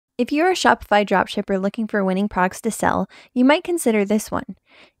If you're a Shopify dropshipper looking for winning products to sell, you might consider this one.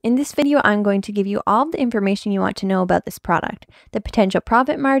 In this video, I'm going to give you all the information you want to know about this product, the potential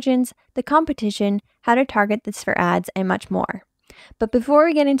profit margins, the competition, how to target this for ads, and much more. But before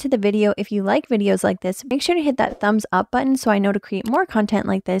we get into the video, if you like videos like this, make sure to hit that thumbs up button so I know to create more content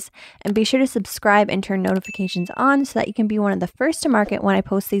like this, and be sure to subscribe and turn notifications on so that you can be one of the first to market when I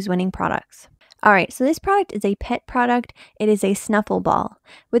post these winning products. Alright, so this product is a pet product. It is a Snuffle ball.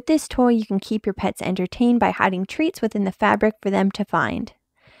 With this toy, you can keep your pets entertained by hiding treats within the fabric for them to find.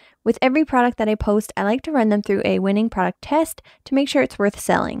 With every product that I post, I like to run them through a winning product test to make sure it's worth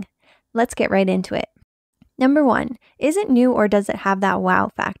selling. Let's get right into it. Number 1, is it new or does it have that wow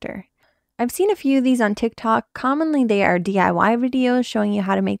factor? I've seen a few of these on TikTok. Commonly, they are DIY videos showing you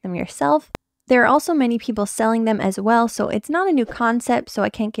how to make them yourself. There are also many people selling them as well, so it's not a new concept, so I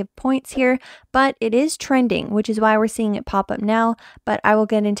can't give points here, but it is trending, which is why we're seeing it pop up now, but I will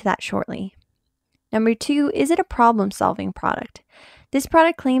get into that shortly. Number 2, is it a problem-solving product? This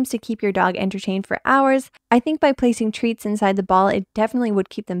product claims to keep your dog entertained for hours. I think by placing treats inside the ball, it definitely would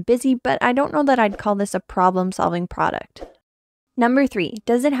keep them busy, but I don't know that I'd call this a problem-solving product. Number 3,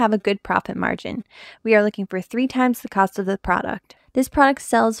 does it have a good profit margin? We are looking for 3 times the cost of the product. This product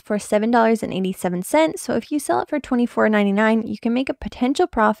sells for $7.87, so if you sell it for $24.99, you can make a potential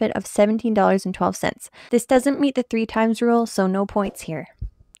profit of $17.12. This doesn't meet the 3 times rule, so no points here.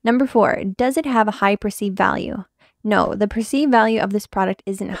 Number 4, does it have a high perceived value? No, the perceived value of this product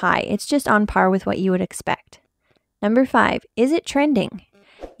isn't high, it's just on par with what you would expect. Number 5, is it trending?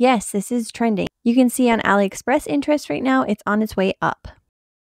 Yes, this is trending. You can see on AliExpress interest right now, it's on its way up.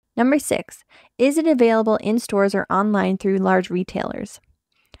 Number 6, is it available in stores or online through large retailers?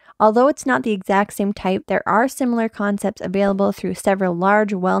 Although it's not the exact same type, there are similar concepts available through several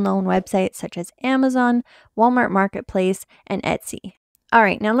large, well-known websites such as Amazon, Walmart Marketplace, and Etsy.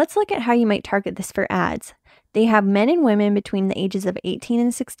 Alright, now let's look at how you might target this for ads. They have men and women between the ages of 18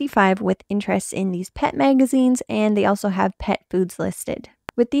 and 65 with interests in these pet magazines, and they also have pet foods listed.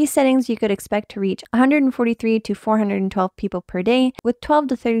 With these settings, you could expect to reach 143 to 412 people per day, with 12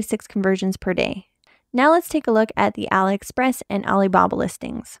 to 36 conversions per day. Now let's take a look at the AliExpress and Alibaba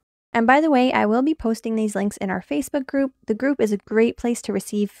listings. And by the way, I will be posting these links in our Facebook group. The group is a great place to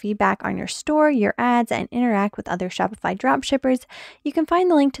receive feedback on your store, your ads, and interact with other Shopify dropshippers. You can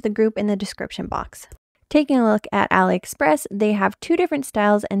find the link to the group in the description box. Taking a look at AliExpress, they have 2 different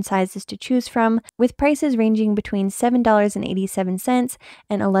styles and sizes to choose from, with prices ranging between $7.87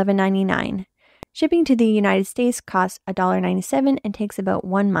 and $11.99. Shipping to the United States costs $1.97 and takes about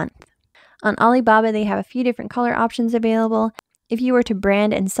 1 month. On Alibaba, they have a few different color options available. If you were to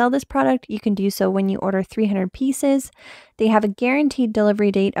brand and sell this product, you can do so when you order 300 pieces. They have a guaranteed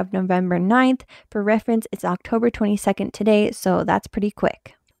delivery date of November 9th. For reference, it's October 22nd today, so that's pretty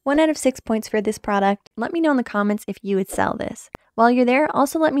quick. 1 out of 6 points for this product. Let me know in the comments if you would sell this. While you're there,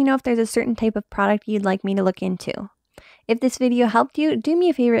 also let me know if there's a certain type of product you'd like me to look into. If this video helped you, do me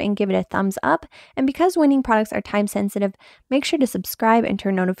a favor and give it a thumbs up. And because winning products are time sensitive, make sure to subscribe and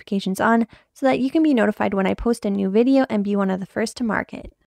turn notifications on so that you can be notified when I post a new video and be one of the first to market.